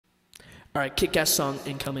Alright, kick-ass song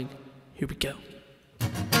incoming. Here we go.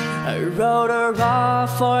 I wrote her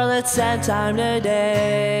off for the 10th time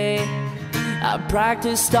today. I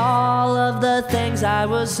practiced all of the things I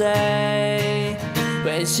would say.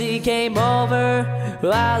 When she came over,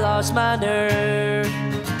 I lost my nerve.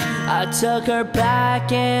 I took her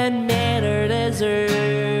back and made her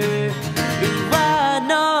dessert. I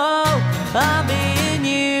know I'm being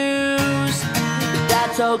used.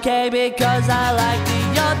 That's okay because I like the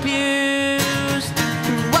abuse.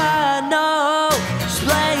 I know she's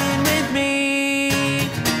playing with me.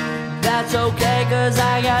 That's okay cause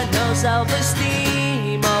I got no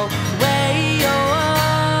self-esteem. Oh, way, oh,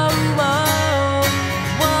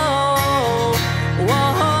 oh, oh,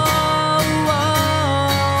 whoa,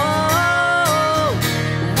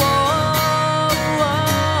 whoa,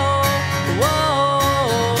 whoa,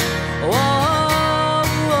 whoa,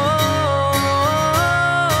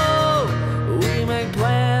 whoa. We make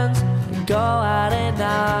plans, go out at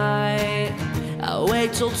night. I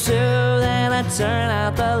wait till 2, then I turn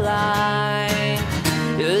out the light.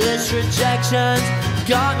 This rejection's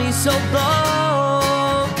got me so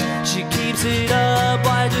low. She keeps it up,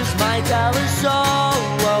 I just might tell her so.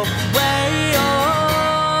 Oh, way, oh,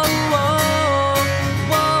 oh,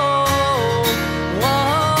 whoa, whoa, whoa,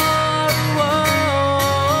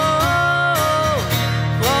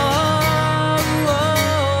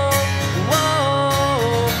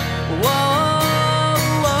 whoa,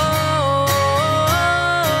 whoa.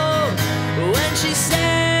 When she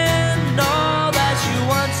said all that she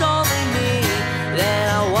wants only me, then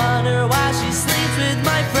I wonder why she sleeps with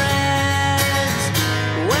my friends.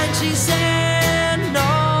 When she said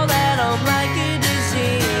all that I'm like a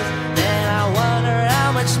disease, then I wonder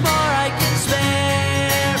how much more I can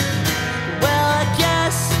spare. Well, I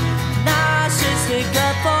guess now I should stick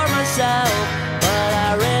up for myself, but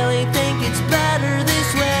I really think it's better this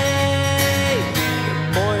way.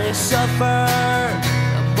 The more you suffer,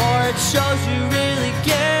 the more it shows you really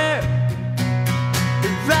care.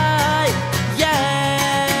 Right, yeah.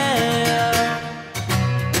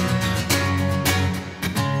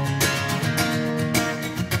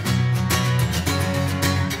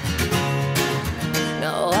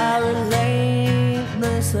 Now I relate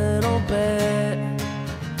this little bit.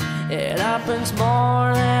 It happens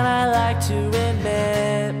more than I like to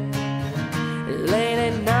admit. Late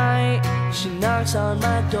at night, she knocks on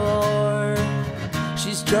my door.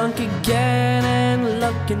 She's drunk again and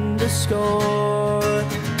looking to score.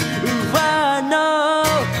 Ooh, I know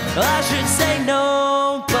I should say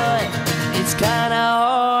no, but it's kinda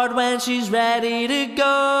hard when she's ready to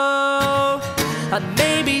go. I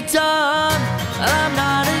may be dumb, I'm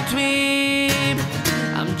not a dweeb.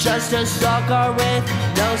 I'm just a sucker with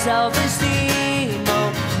no self-esteem.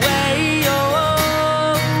 Oh, way, oh,